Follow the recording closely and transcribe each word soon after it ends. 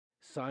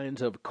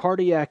Signs of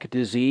cardiac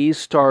disease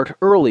start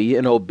early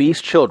in obese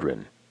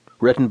children.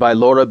 Written by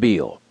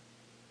Beil.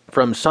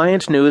 From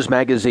Science News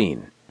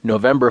Magazine,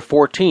 November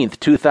 14,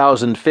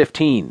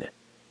 2015.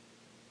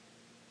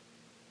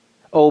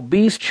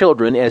 Obese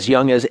children as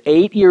young as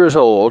 8 years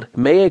old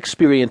may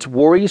experience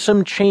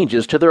worrisome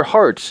changes to their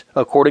hearts,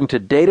 according to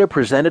data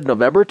presented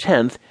November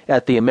 10th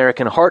at the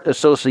American Heart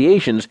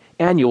Association's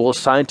annual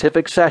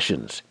scientific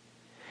sessions.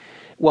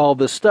 While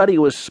the study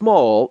was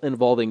small,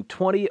 involving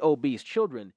 20 obese children,